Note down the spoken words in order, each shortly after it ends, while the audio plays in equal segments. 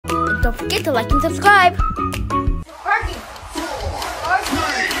don't forget to like and subscribe.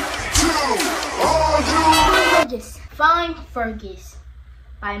 Fergus, Find Fergus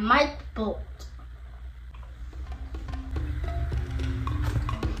by Mike Bolt.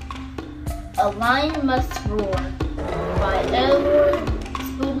 A Lion Must Roar by ELROY,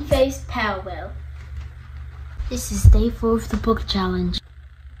 Spoonface Powell. This is day 4 of the book challenge.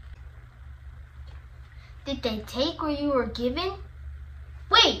 Did they take what you were given?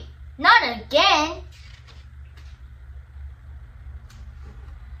 Wait, not again!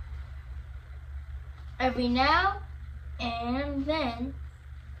 Every now and then,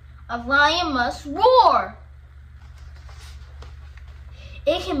 a lion must roar.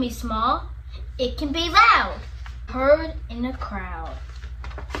 It can be small, it can be loud, heard in a crowd.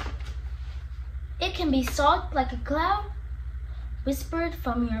 It can be soft like a cloud, whispered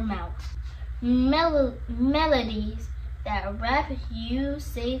from your mouth. Melodies that wrap you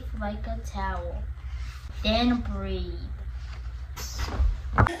safe like a towel. Then breathe.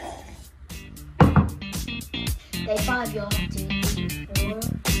 Day 5, y'all. 2, 3, 4,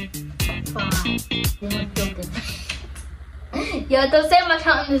 5. Yo, don't say my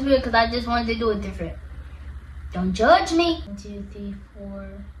count in this video because I just wanted to do it different. Don't judge me. 1, 2, 3,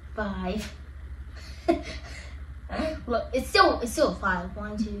 4, 5. Look, it's still 5.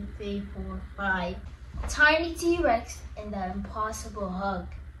 1, 2, 3, 4, 5. Tiny T.REX and the Impossible Hug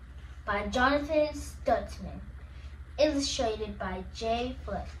by Jonathan Stutzman. Illustrated by J.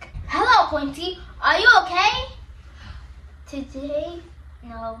 Fleck. Hello, Pointy. Are you okay? Today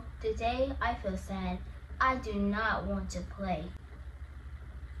I feel sad. I do not want to play.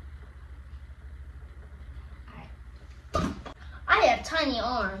 I have tiny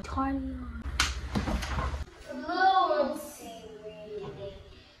arms. Fluency reading.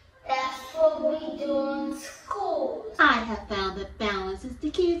 That's what we do in school. I have found that balance is the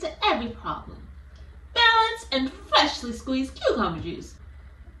key to every problem. Balance and freshly squeezed cucumber juice.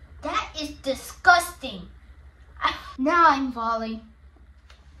 That is disgusting. Now I'm falling.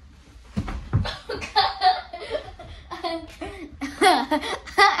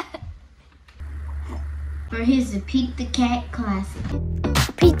 Or here's the Pete the Cat classic.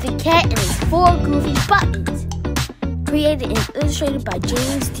 Pete the Cat and his 4 goofy buttons. Created and illustrated by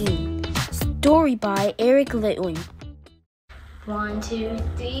James Dean. Story by Eric Litwin. 1, 2,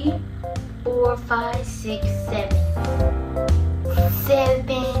 3, 4, 5, 6, 7.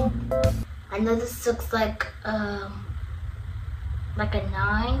 7. I know this looks like a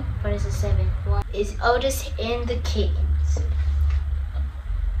 9, but it's a 7. 1 is Otis and the kittens.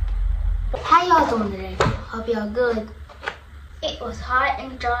 How y'all doing today? Hope y'all good. It was hot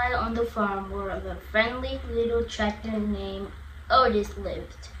and dry on the farm where a friendly little tractor named Otis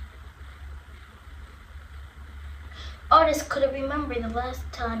lived. Otis couldn't remember the last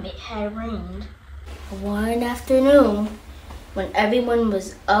time it had rained. One afternoon, when everyone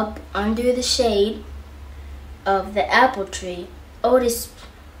was up under the shade of the apple tree, Otis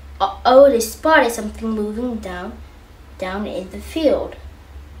spotted something moving down in the field.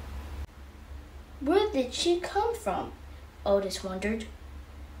 Where did she come from? Otis wondered.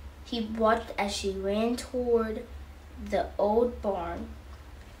 He watched as she ran toward the old barn,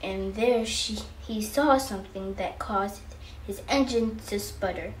 and there he saw something that caused his engine to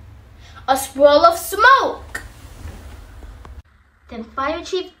sputter. A swirl of smoke! Then Fire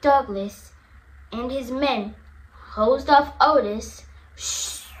Chief Douglas and his men hosed off Otis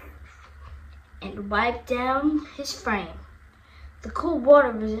and wiped down his frame. The cool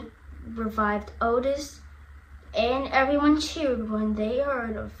water revived Otis, and everyone cheered when they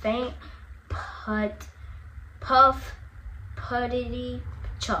heard a faint puffity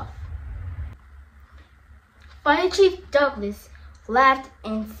chuff. Fire Chief Douglas laughed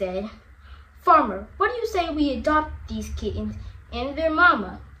and said, "Farmer, what do you say we adopt these kittens and their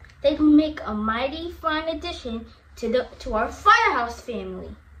mama? They can make a mighty fine addition to our firehouse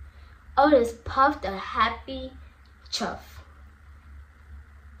family." Otis puffed a happy chuff.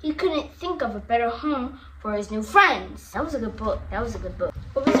 He couldn't think of a better home for his new friends. That was a good book.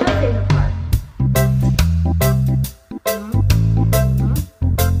 What was your favorite part?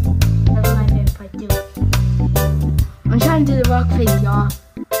 That was my favorite part too. I'm trying to do the rock face, y'all.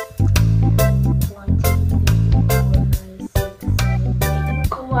 1, 2, 3, 4, 5, 6, 7, 8.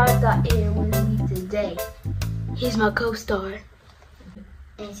 Cool, I got here with me today. He's my co-star.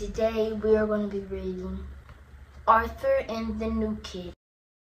 And today we are going to be reading Arthur and the New Kid.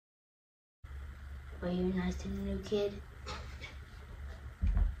 Were you nice to the new kid?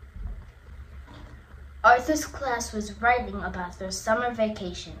 Arthur's class was writing about their summer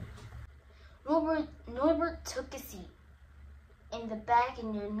vacation. Norbert took a seat. in the bag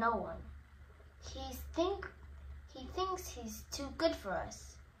and you're no one. He thinks he's too good for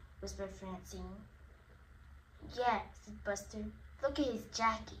us, whispered Francine. Yeah, said Buster. Look at his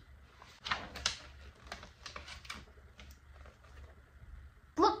jacket.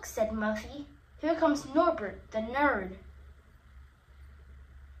 Look, said Muffy. Here comes Norbert, the nerd.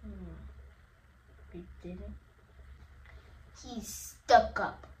 He didn't. He's stuck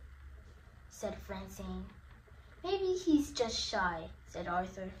up, said Francine. Maybe he's just shy, said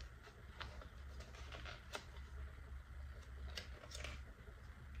Arthur.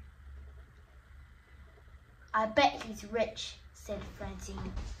 I bet he's rich, said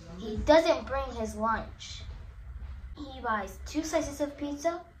Francine. He doesn't bring his lunch. He buys 2 slices of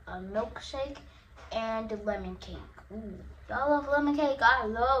pizza, a milkshake, and a lemon cake. Ooh, y'all love lemon cake? I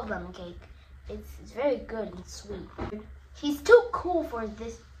love lemon cake. It's very good and sweet. He's too cool for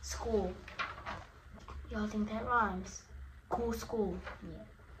this school. Y'all think that rhymes? Cool school. Yeah.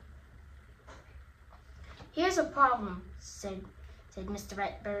 Here's a problem, said Mr.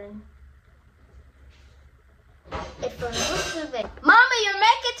 Redburn. If FERGUS were there, Mama, you're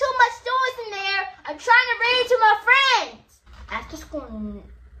making too much noise in there. I'm trying to read to my friends.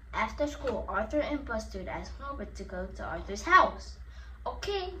 After school, Arthur and Buster asked Norbert to go to Arthur's house.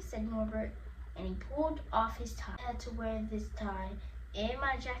 Okay, said Norbert, and he pulled off his tie. I had to wear this tie and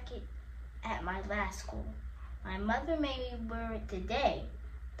my jacket at my last school. My mother made me wear it today,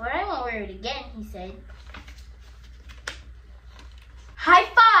 but I won't wear it again, he said. High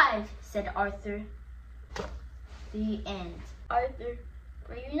five, said Arthur. The end. Arthur,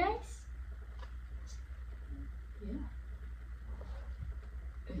 were you nice? Yeah.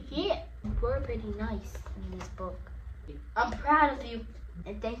 Yeah, you were pretty nice in this book. I'm proud of you,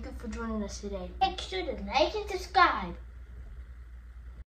 and thank you for joining us today. Make sure to like and subscribe.